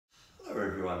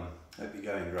Hope you're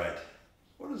going great.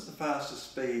 What is the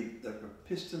fastest speed that a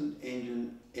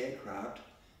piston-engine aircraft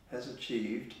has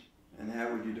achieved, and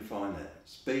how would you define that?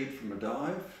 Speed from a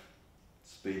dive,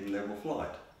 speed and level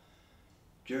flight.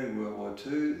 During World War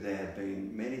II, there have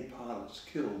been many pilots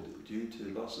killed due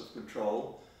to loss of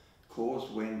control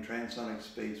caused when transonic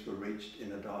speeds were reached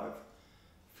in a dive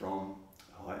from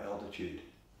high altitude.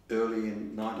 Early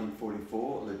in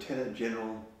 1944, Lieutenant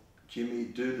General Jimmy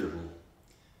Doolittle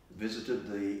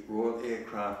visited the Royal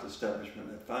Aircraft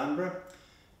Establishment at Farnborough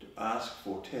to ask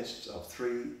for tests of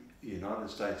 3 United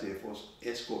States Air Force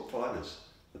escort fighters,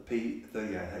 the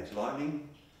P-38H Lightning,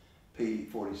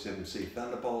 P-47C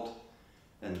Thunderbolt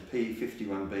and the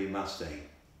P-51B Mustang.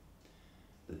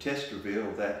 The test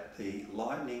revealed that the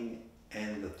Lightning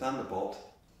and the Thunderbolt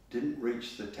didn't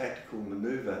reach the tactical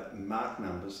manoeuvre mark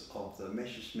numbers of the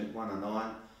Messerschmitt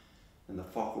 109 and the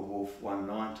Focke-Wulf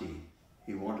 190.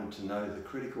 He wanted to know the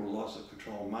critical loss of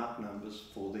control mark numbers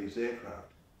for these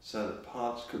aircraft so that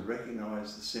pilots could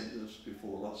recognise the symptoms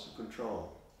before loss of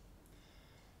control.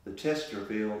 The test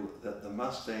revealed that the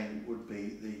Mustang would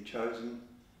be the chosen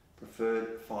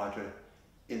preferred fighter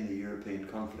in the European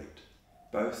conflict.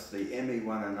 Both the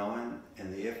ME-109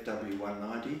 and the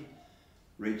FW-190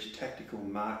 reached tactical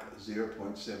Mach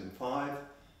 0.75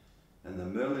 and the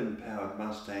Merlin-powered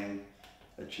Mustang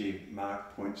achieved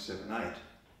Mach 0.78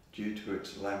 due to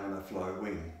its laminar flow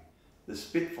wing. The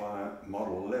Spitfire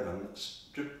Model 11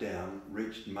 stripped down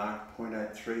reached Mach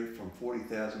 0.83 from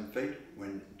 40,000 feet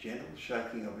when gentle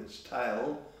shaking of its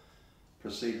tail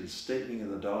preceded steepening of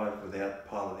the dive without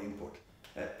pilot input.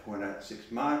 At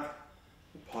 0.86 Mach,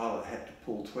 the pilot had to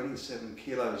pull 27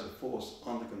 kilos of force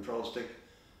on the control stick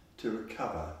to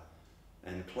recover,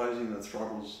 and closing the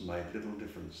throttles made little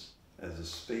difference as the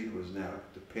speed was now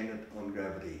dependent on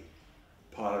gravity.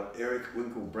 Pilot Eric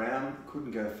Winkle Brown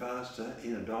couldn't go faster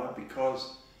in a dive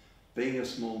because, being a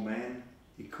small man,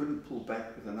 he couldn't pull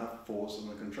back with enough force on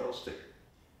the control stick.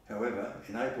 However,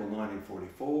 in April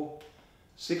 1944,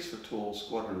 6-foot-tall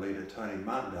squadron leader Tony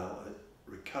Martindale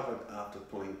recovered after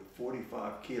pulling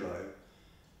 45 kilo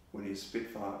when his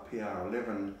Spitfire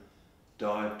PR-11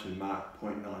 dived to Mach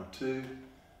 0.92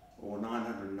 or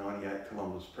 998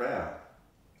 kilometers per hour.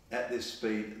 At this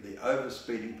speed, the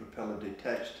overspeeding propeller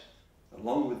detached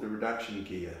along with the reduction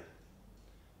gear.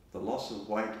 The loss of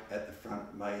weight at the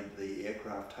front made the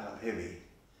aircraft tail heavy.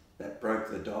 That broke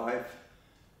the dive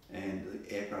and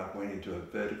the aircraft went into a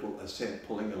vertical ascent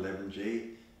pulling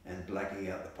 11G and blacking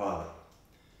out the pilot.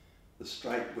 The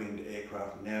straight-winged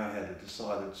aircraft now had a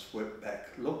decided swept-back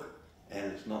look,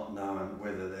 and it's not known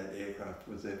whether that aircraft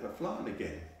was ever flown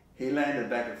again. He landed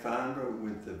back at Farnborough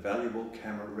with the valuable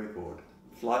camera record.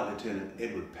 Flight Lieutenant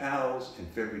Edward Powles in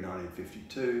February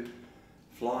 1952,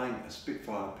 flying a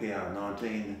Spitfire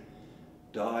PR-19,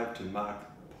 dived to Mach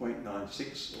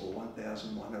 0.96 or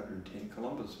 1,110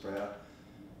 kilometers per hour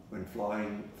when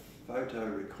flying photo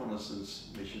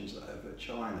reconnaissance missions over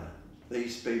China.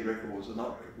 These speed records are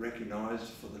not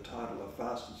recognised for the title of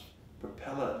fastest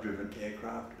propeller-driven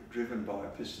aircraft driven by a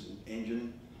piston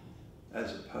engine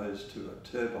as opposed to a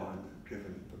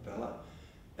turbine-driven propeller,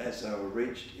 as they were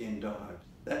reached in dives.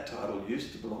 That title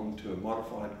used to belong to a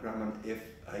modified Grumman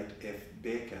F-8F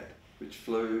Bearcat, which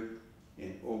flew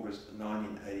in August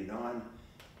 1989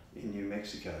 in New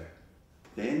Mexico.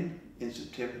 Then, in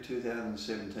September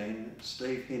 2017,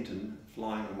 Steve Hinton,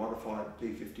 flying a modified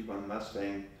P-51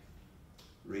 Mustang,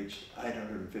 reached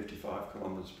 855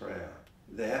 kilometers per hour.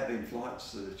 There have been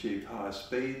flights that achieve higher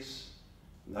speeds,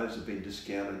 and those have been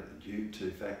discounted due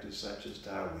to factors such as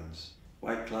tailwinds.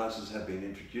 Weight classes have been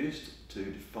introduced to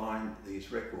define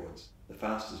these records. The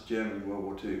fastest German World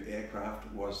War II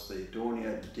aircraft was the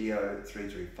Dornier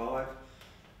Do-335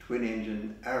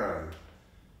 twin-engine Arrow,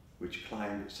 which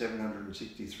claimed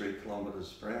 763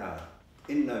 kilometers per hour.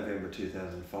 In November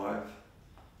 2005,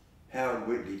 Howard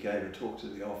Whitley gave a talk to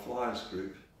the old Fliers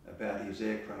group about his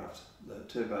aircraft, the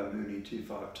Turbo Mooney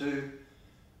 252,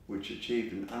 which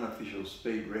achieved an unofficial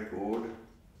speed record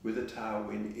with a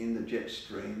tailwind in the jet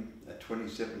stream at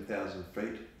 27,000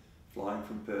 feet, flying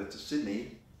from Perth to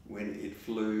Sydney when it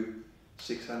flew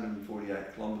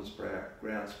 648 kilometers per hour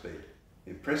ground speed.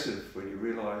 Impressive when you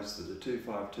realise that the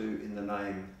 252 in the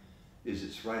name is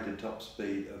its rated top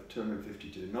speed of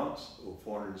 252 knots or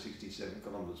 467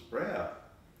 kilometers per hour.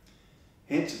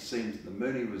 Hence it seems that the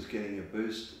Mooney was getting a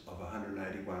boost of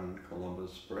 181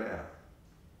 kilometers per hour.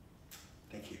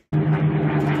 Thank you.